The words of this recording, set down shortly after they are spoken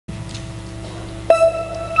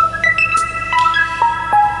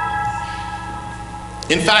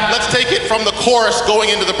In fact, let's take it from the chorus going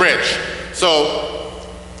into the bridge. So,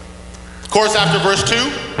 chorus after verse 2.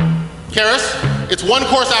 Karis, it's one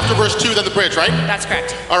chorus after verse 2, then the bridge, right? That's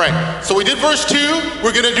correct. All right, so we did verse 2,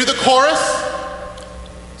 we're gonna do the chorus.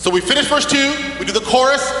 So we finish verse 2, we do the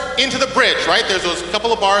chorus into the bridge, right? There's those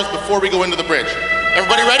couple of bars before we go into the bridge.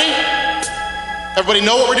 Everybody ready? Everybody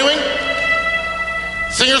know what we're doing?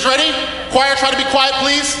 Singers ready? Choir, try to be quiet,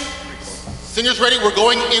 please. Singers ready? We're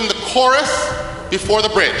going in the chorus before the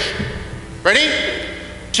bridge. Ready?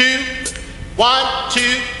 2, 1, 2,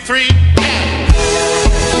 3,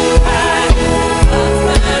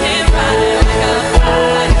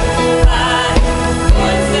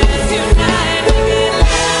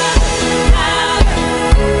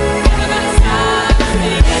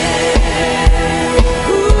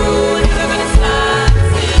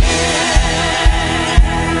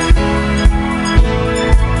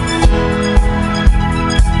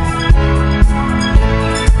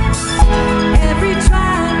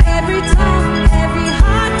 Every time, every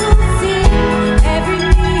heart will sing, every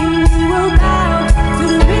knee will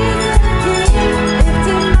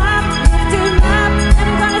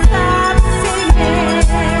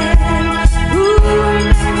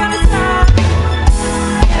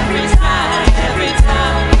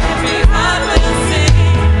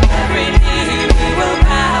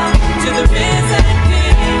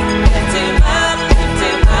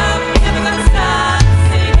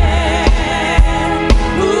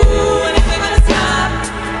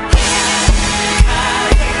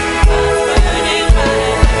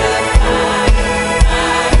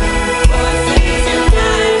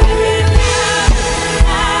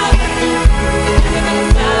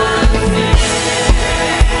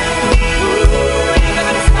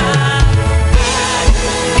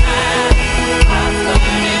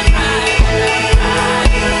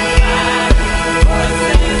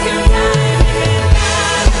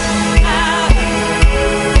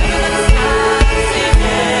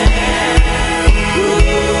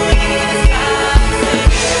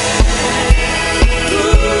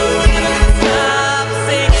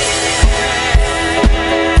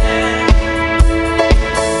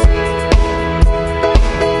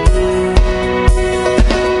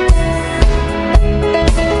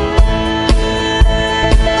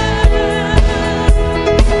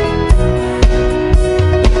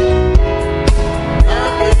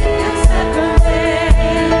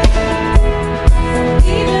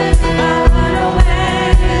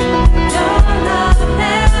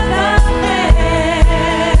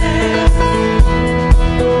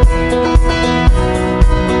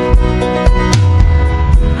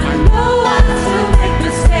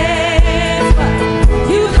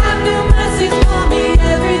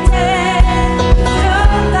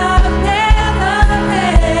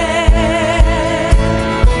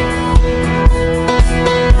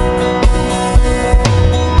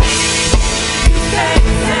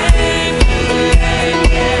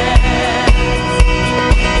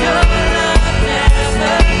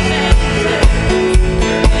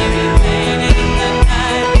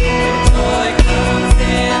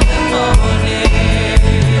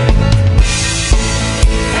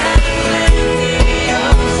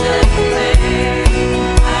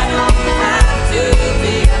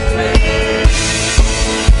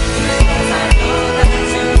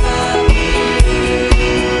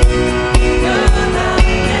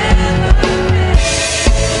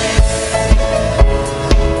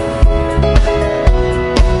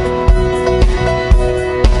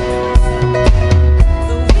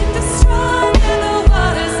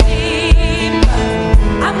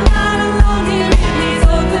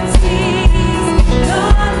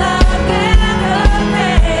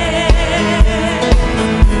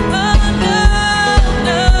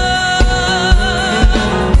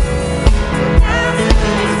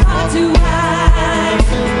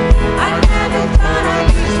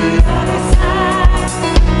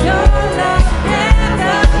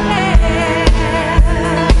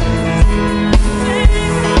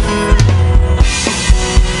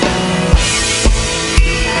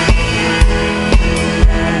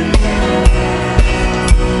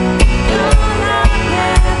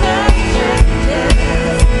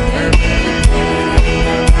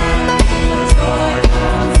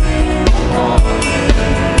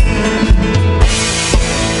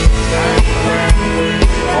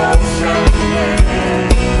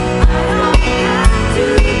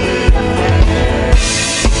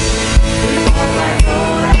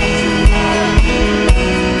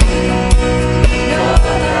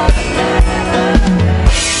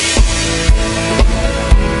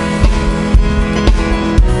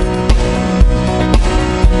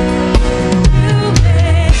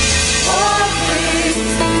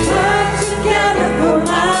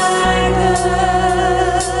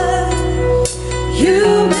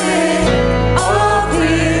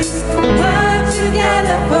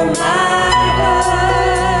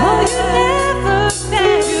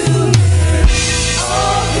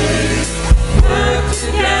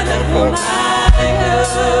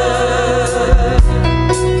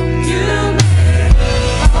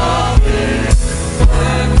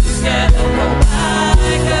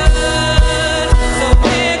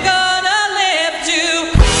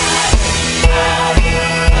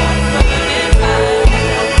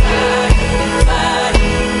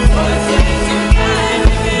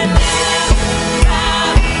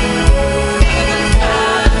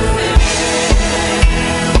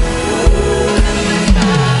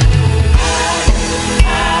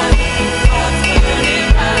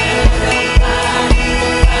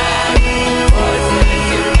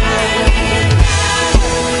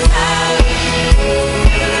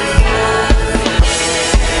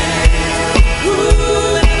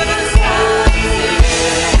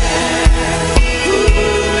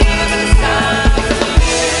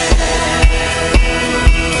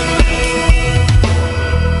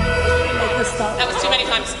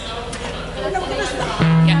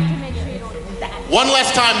One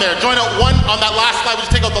less time there. Join out one on that last slide. We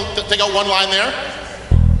just take out one line there.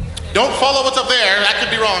 Don't follow what's up there. That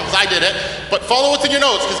could be wrong because I did it. But follow what's in your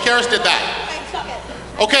notes because Karis did that.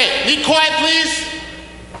 Okay, need quiet, please.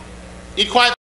 Need quiet.